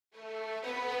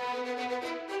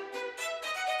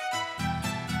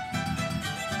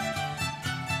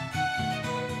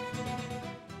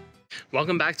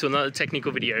Welcome back to another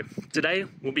technical video. Today,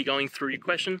 we'll be going through your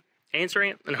question,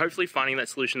 answering it, and hopefully finding that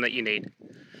solution that you need.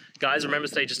 Guys, remember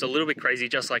to stay just a little bit crazy,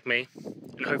 just like me,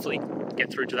 and hopefully get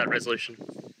through to that resolution.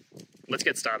 Let's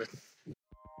get started.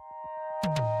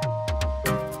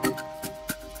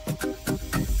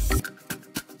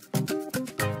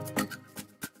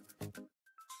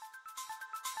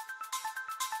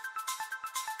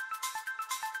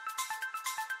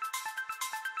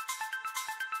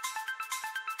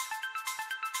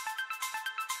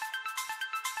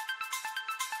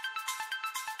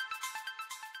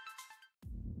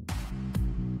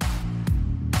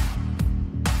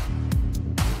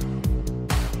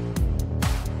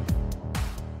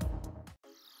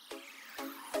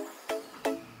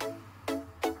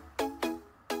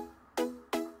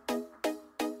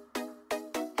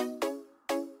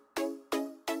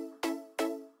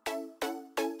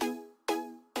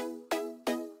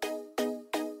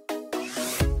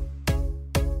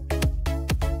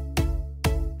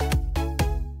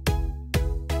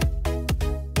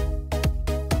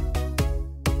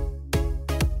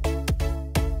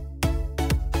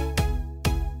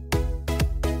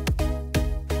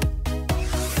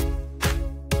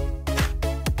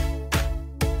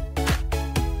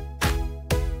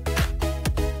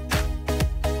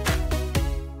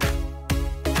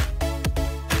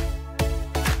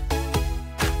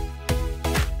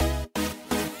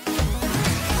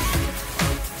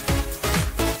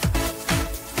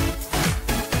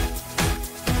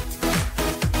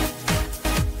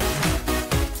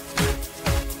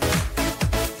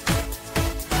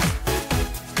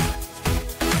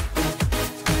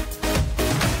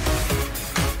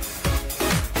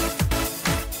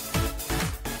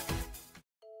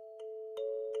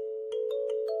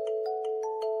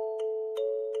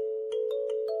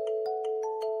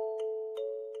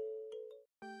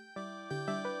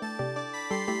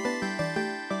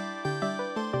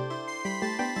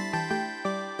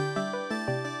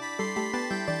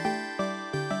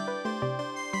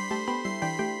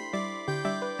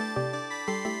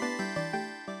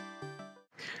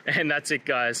 And that's it,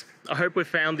 guys. I hope we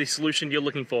found the solution you're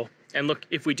looking for. And look,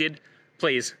 if we did,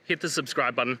 please hit the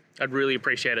subscribe button. I'd really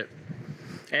appreciate it.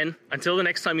 And until the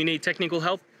next time you need technical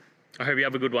help, I hope you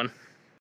have a good one.